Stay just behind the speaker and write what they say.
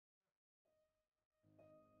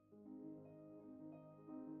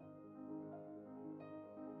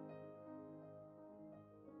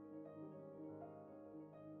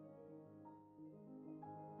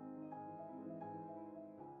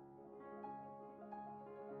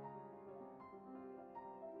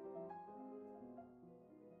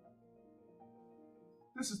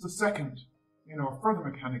This is the second in our further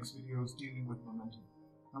mechanics videos dealing with momentum.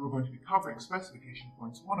 And we're going to be covering specification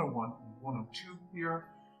points 101 and 102 here.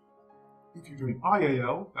 If you're doing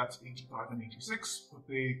IAL, that's 85 and 86, but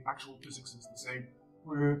the actual physics is the same.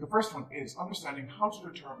 Where the first one is understanding how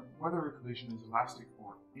to determine whether a collision is elastic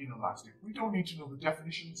or inelastic. We don't need to know the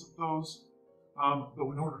definitions of those,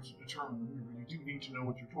 though in order to determine them, you really do need to know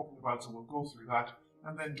what you're talking about, so we'll go through that.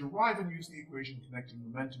 And then derive and use the equation connecting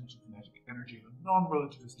momentum to kinetic energy of a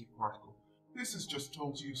non-relativistic particle. This is just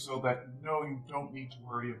told to you so that you know you don't need to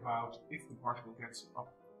worry about if the particle gets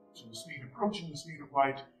up to a speed approaching the speed of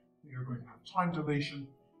light, you're going to have time dilation,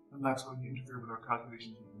 and that's going to interfere with our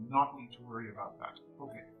calculations. We do not need to worry about that.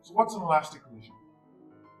 Okay, so what's an elastic collision?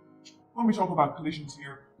 When we talk about collisions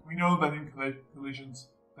here, we know that in collisions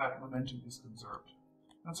that momentum is conserved.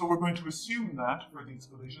 And so we're going to assume that for these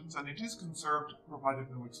collisions, and it is conserved provided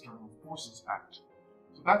no external forces act.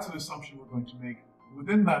 So that's an assumption we're going to make.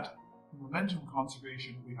 Within that momentum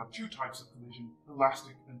conservation, we have two types of collision,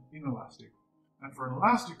 elastic and inelastic. And for an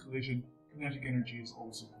elastic collision, kinetic energy is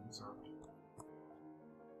also conserved.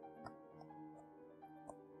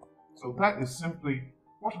 So that is simply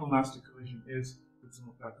what an elastic collision is. It's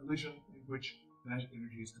a collision in which kinetic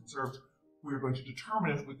energy is conserved. We are going to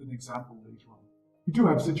determine it with an example later on. We do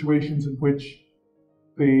have situations in which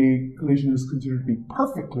the collision is considered to be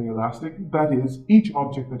perfectly elastic. That is, each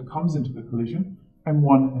object that comes into the collision,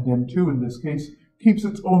 M1 and M2 in this case, keeps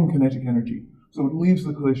its own kinetic energy. So it leaves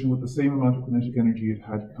the collision with the same amount of kinetic energy it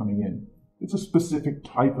had coming in. It's a specific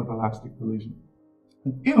type of elastic collision.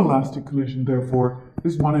 An inelastic collision, therefore,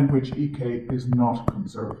 is one in which EK is not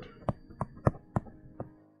conserved.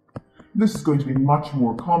 This is going to be much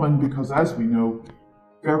more common because, as we know,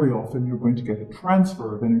 very often you're going to get a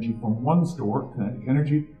transfer of energy from one store, kinetic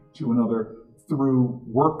energy, to another through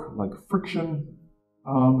work like friction,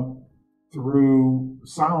 through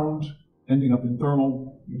sound, ending up in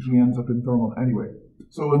thermal, usually ends up in thermal anyway.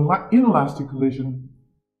 So in inelastic collision,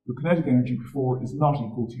 your kinetic energy before is not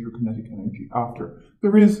equal to your kinetic energy after.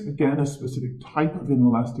 There is, again, a specific type of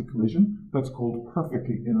inelastic collision that's called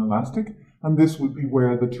perfectly inelastic, and this would be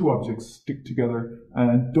where the two objects stick together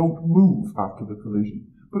and don't move after the collision.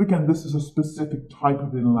 But again, this is a specific type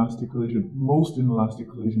of inelastic collision. Most inelastic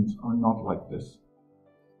collisions are not like this.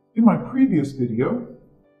 In my previous video,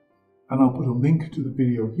 and I'll put a link to the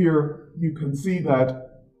video here, you can see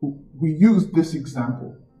that we used this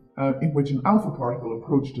example in which an alpha particle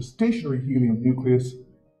approached a stationary helium nucleus,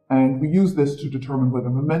 and we used this to determine whether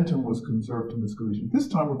momentum was conserved in this collision. This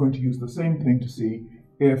time we're going to use the same thing to see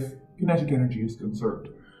if kinetic energy is conserved.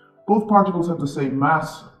 Both particles have the same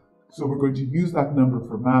mass, so we're going to use that number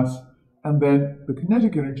for mass, and then the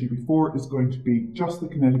kinetic energy before is going to be just the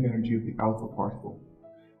kinetic energy of the alpha particle.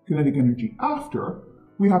 Kinetic energy after,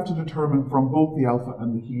 we have to determine from both the alpha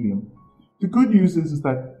and the helium. The good news is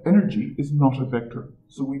that energy is not a vector,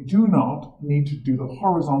 so we do not need to do the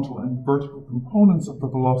horizontal and vertical components of the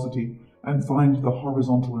velocity and find the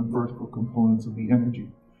horizontal and vertical components of the energy.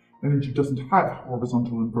 Energy doesn't have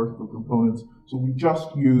horizontal and vertical components, so we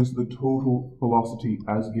just use the total velocity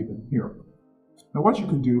as given here. Now what you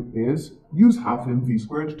can do is use half mv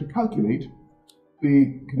squared to calculate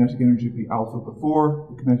the kinetic energy of the alpha before,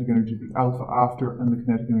 the kinetic energy of the alpha after, and the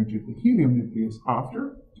kinetic energy of the helium nucleus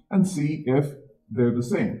after, and see if they're the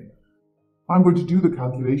same. I'm going to do the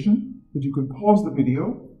calculation, but you can pause the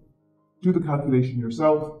video, do the calculation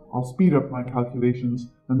yourself. I'll speed up my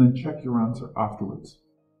calculations, and then check your answer afterwards.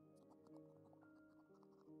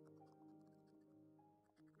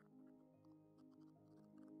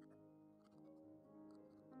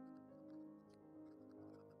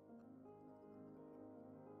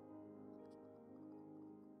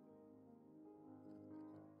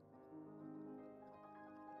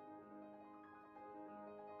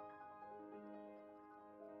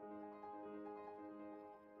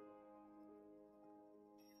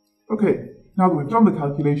 Okay, now that we've done the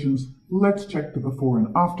calculations, let's check the before and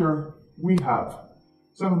after. We have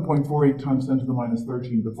 7.48 times 10 to the minus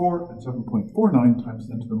 13 before and 7.49 times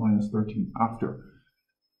 10 to the minus 13 after.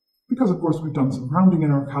 Because of course we've done some rounding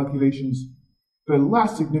in our calculations, the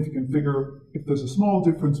last significant figure, if there's a small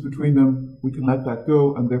difference between them, we can let that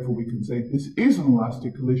go, and therefore we can say this is an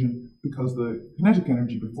elastic collision because the kinetic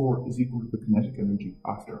energy before is equal to the kinetic energy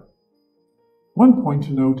after. One point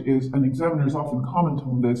to note is, and examiners often comment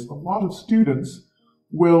on this, a lot of students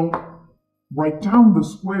will write down the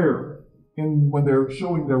square when they're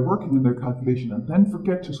showing they're working in their calculation and then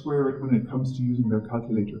forget to square it when it comes to using their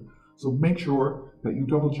calculator. So make sure that you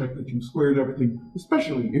double check that you've squared everything,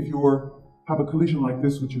 especially if you have a collision like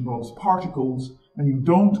this which involves particles and you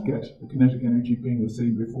don't get the kinetic energy being the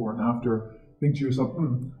same before and after. think to yourself,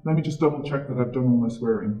 let me just double check that I've done all my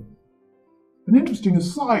squaring. An interesting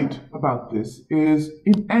aside about this is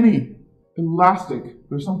in any elastic,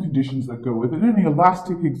 there's some conditions that go with it, in any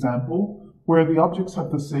elastic example where the objects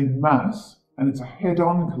have the same mass and it's a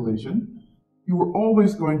head-on collision, you are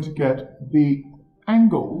always going to get the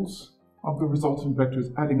angles of the resultant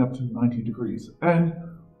vectors adding up to 90 degrees. And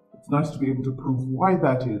it's nice to be able to prove why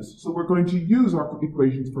that is. So we're going to use our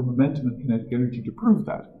equations for momentum and kinetic energy to prove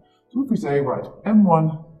that. So if we say, right,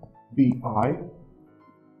 m1 vi,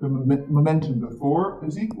 the momentum before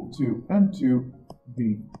is equal to m2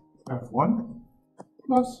 vf1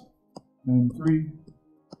 plus m3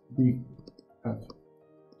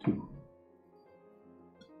 vf2.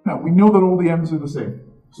 Now, we know that all the m's are the same.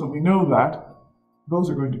 So we know that those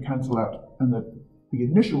are going to cancel out and that the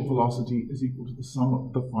initial velocity is equal to the sum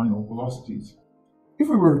of the final velocities. If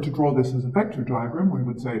we were to draw this as a vector diagram, we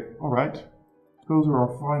would say, all right, those are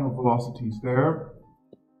our final velocities there,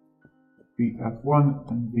 vf1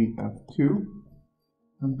 and vf2,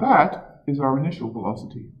 and that is our initial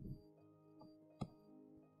velocity.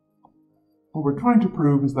 What we're trying to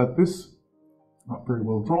prove is that this not very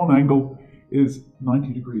well drawn angle is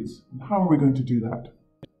 90 degrees. And how are we going to do that?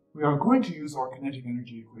 We are going to use our kinetic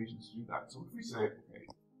energy equations to do that. So if we say,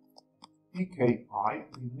 okay, Ek I,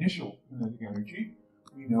 the initial kinetic energy,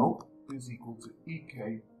 we know is equal to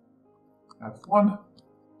Ek F1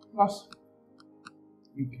 plus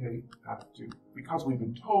Ek F2. Because we've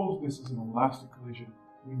been told this is an elastic collision,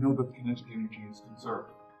 we know that the kinetic energy is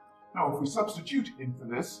conserved. Now, if we substitute in for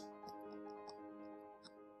this,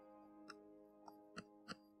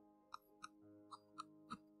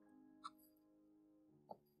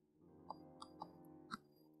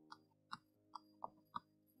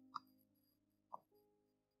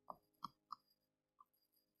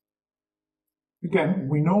 again,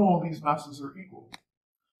 we know all these masses are equal,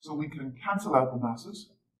 so we can cancel out the masses,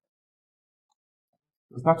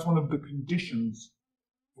 because that's one of the conditions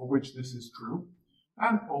for which this is true,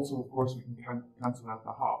 and also, of course, we can cancel out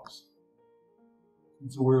the halves.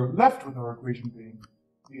 And so we're left with our equation being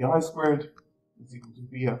vi squared is equal to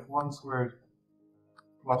vf1 squared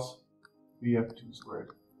plus vf2 squared.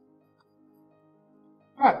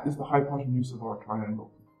 That is the hypotenuse of our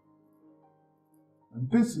triangle. And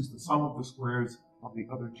this is the sum of the squares of the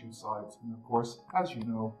other two sides. And of course, as you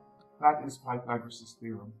know, that is Pythagoras'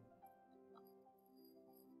 theorem.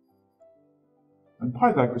 And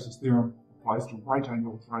Pythagoras' theorem applies to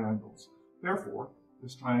right-angled triangles. Therefore,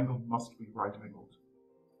 this triangle must be right-angled.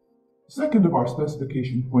 The second of our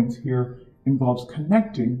specification points here involves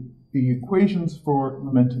connecting the equations for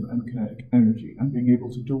momentum and kinetic energy and being able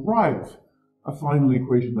to derive a final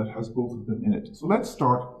equation that has both of them in it. So let's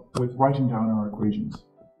start with writing down our equations.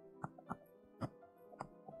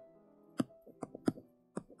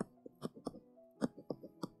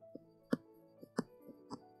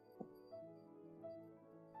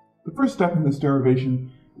 The first step in this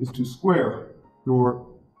derivation is to square your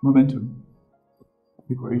momentum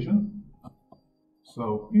equation.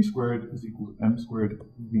 So v squared is equal to m squared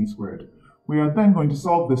v squared. We are then going to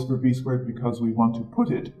solve this for v squared because we want to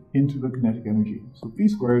put it into the kinetic energy. So v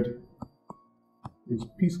squared is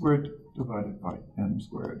p squared divided by m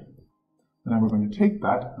squared. And then we're going to take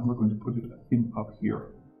that and we're going to put it in up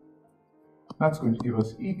here. That's going to give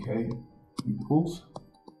us Ek equals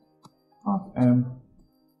half m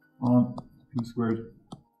on p squared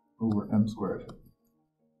over m squared.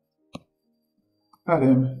 That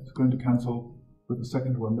m is going to cancel with the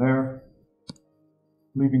second one there,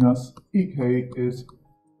 leaving us Ek is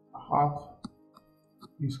half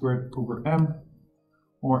p squared over m,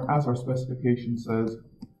 or as our specification says,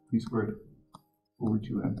 p squared over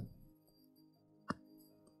 2m.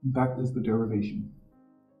 That is the derivation.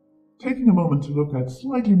 Taking a moment to look at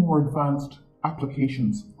slightly more advanced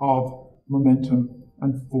applications of momentum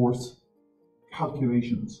and force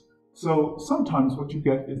calculations. So sometimes what you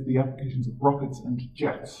get is the applications of rockets and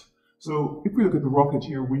jets. So if we look at the rocket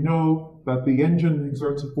here, we know that the engine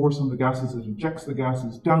exerts a force on the gases, it ejects the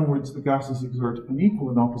gases downwards, the gases exert an equal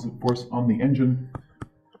and opposite force on the engine.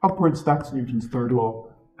 Upwards, that's Newton's third law,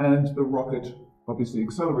 and the rocket obviously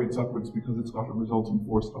accelerates upwards because it's got a resultant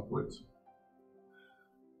force upwards.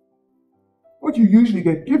 What you usually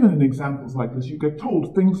get given in examples like this, you get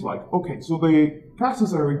told things like, okay, so the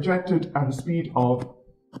gases are ejected at a speed of,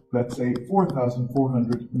 let's say,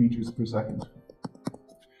 4,400 meters per second.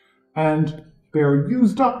 And they're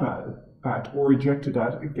used up at, or ejected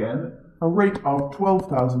at, again, a rate of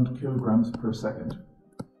 12,000 kilograms per second.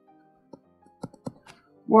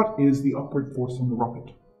 What is the upward force on the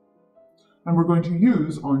rocket? And we're going to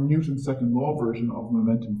use our Newton's second law version of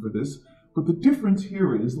momentum for this, But the difference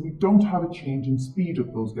here is that we don't have a change in speed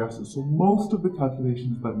of those gases. So most of the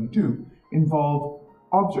calculations that we do involve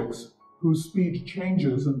objects whose speed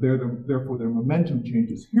changes and therefore their momentum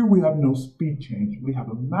changes. Here we have no speed change, we have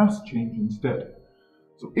a mass change instead.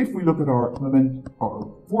 So if we look at our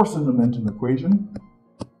force and momentum equation,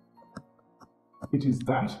 it is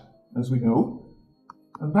that, as we know,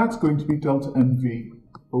 and that's going to be delta mv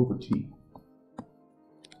over t.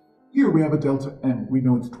 Here we have a delta m. We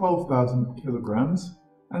know it's 12,000 kilograms,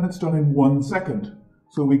 and it's done in 1 second.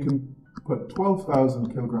 So we can put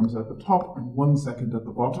 12,000 kilograms at the top and 1 second at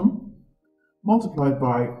the bottom, multiplied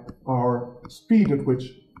by our speed at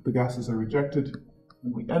which the gases are ejected,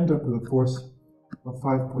 and we end up with a force of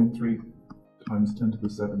 5.3 times 10 to the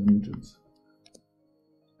 7 newtons.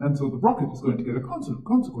 And so the rocket is going to get a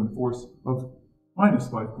consequent force of minus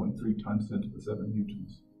 5.3 times 10 to the 7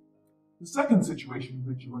 newtons. The second situation in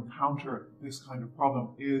which you encounter this kind of problem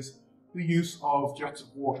is the use of jets of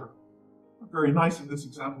water. Very nice in this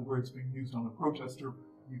example where it's being used on a protester.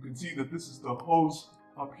 You can see that this is the hose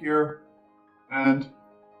up here, and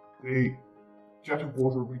the jet of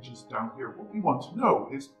water reaches down here. What we want to know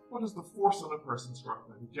is, what is the force on a person struck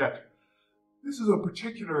by the jet? This is a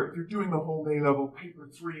particular, if you're doing the whole A-level, paper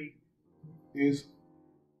 3 is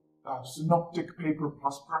a synoptic paper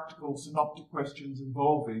plus practical synoptic questions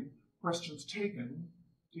involving questions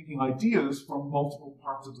taking ideas from multiple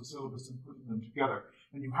parts of the syllabus and putting them together.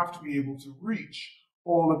 And you have to be able to reach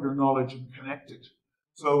all of your knowledge and connect it.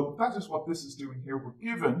 So that is what this is doing here. We're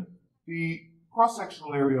given the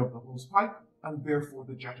cross-sectional area of the hose pipe, and therefore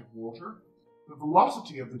the jet of water, the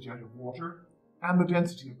velocity of the jet of water, and the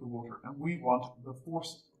density of the water. And we want the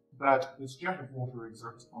force that this jet of water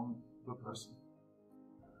exerts on the person.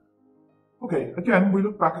 Okay, again, we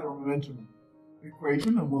look back at our momentum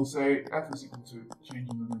equation, and we'll say F is equal to change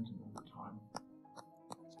in momentum over time.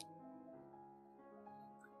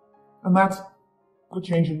 And that's the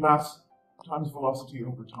change in mass times velocity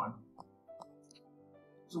over time.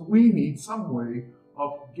 So we need some way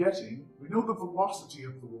of getting, we know the velocity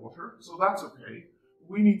of the water, so that's okay.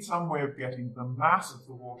 We need some way of getting the mass of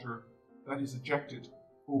the water that is ejected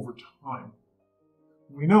over time.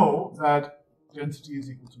 We know that density is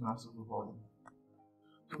equal to mass over volume.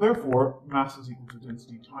 So therefore, mass is equal to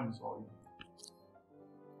density times volume.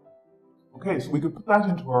 Okay, so we could put that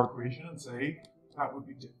into our equation and say that would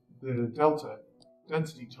be the delta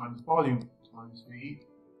density times volume times V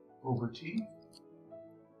over T.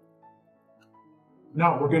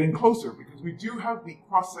 Now we're getting closer because we do have the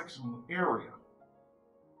cross-sectional area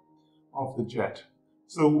of the jet.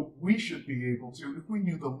 So we should be able to, if we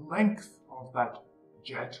knew the length of that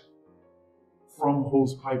jet from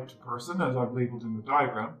hose pipe to person, as I've labeled in the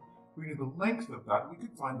diagram, if we knew the length of that, we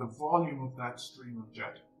could find the volume of that stream of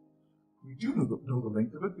jet. We do know the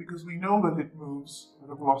length of it because we know that it moves at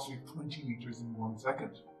a velocity of 20 meters in 1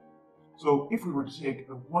 second. So if we were to take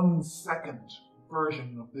a 1 second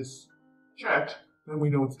version of this jet, then we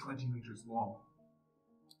know it's 20 meters long.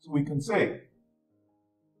 So we can say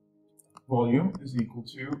volume is equal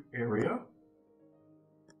to area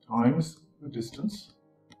times the distance,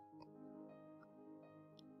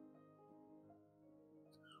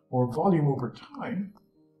 or volume over time,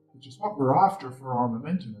 which is what we're after for our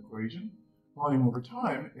momentum equation. Volume over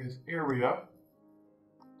time is area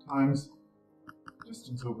times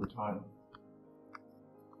distance over time,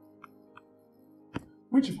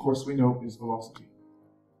 which of course we know is velocity.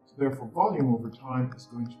 So therefore volume over time is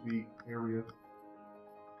going to be area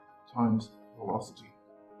times velocity.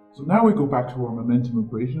 So now we go back to our momentum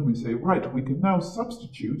equation and we say, right, we can now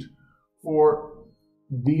substitute for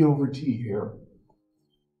V over T here,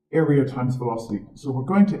 area times velocity. So we're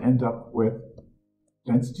going to end up with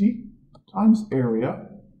density times area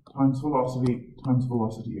times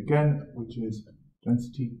velocity again, which is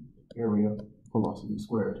density area velocity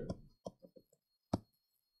squared.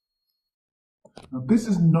 Now this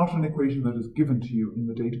is not an equation that is given to you in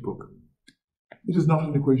the data book. It is not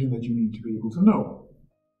an equation that you need to be able to know.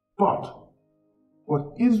 But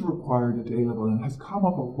what is required at A-level, and has come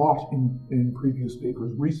up a lot in previous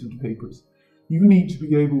papers, recent papers, you need to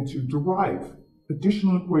be able to derive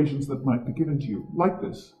additional equations that might be given to you, like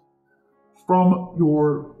this, from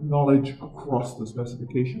your knowledge across the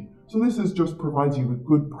specification. So this just provides you with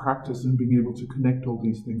good practice in being able to connect all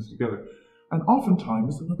these things together. And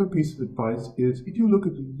oftentimes, another piece of advice is if you look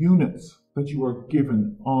at the units that you are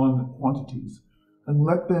given on quantities and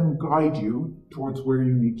let them guide you towards where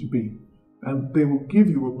you need to be, and they will give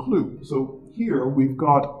you a clue. So here we've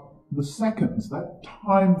got the seconds, that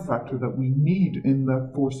time factor that we need in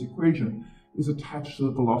that force equation, is attached to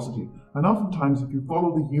the velocity. And oftentimes, if you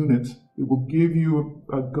follow the units, it will give you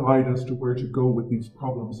a guide as to where to go with these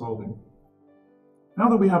problem solving. Now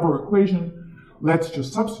that we have our equation, let's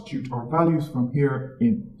just substitute our values from here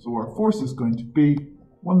in. So our force is going to be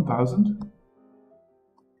 1,000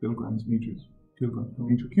 kilograms per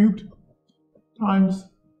meter cubed times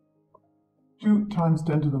 2 times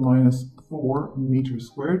 10 to the minus 4 meters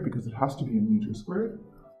squared, because it has to be in meters squared.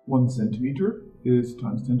 1 centimeter is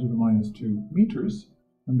times 10 to the minus 2 meters,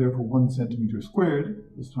 and therefore 1 centimeter squared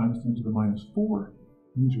is times 10 to the minus 4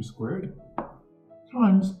 meters squared,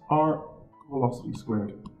 times our velocity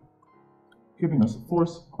squared, giving us a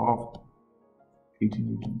force of 80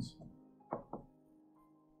 newtons.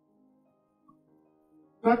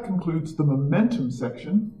 That concludes the momentum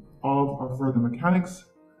section of our further mechanics.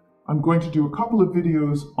 I'm going to do a couple of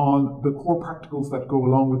videos on the core practicals that go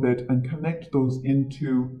along with it and connect those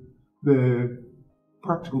into the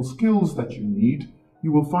practical skills that you need.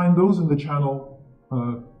 You will find those in the channel,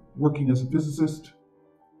 Working as a Physicist.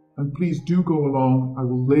 And please do go along. I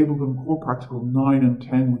will label them Core Practical 9 and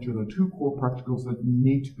 10, which are the 2 core practicals that you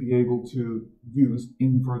need to be able to use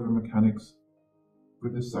in further mechanics for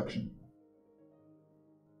this section.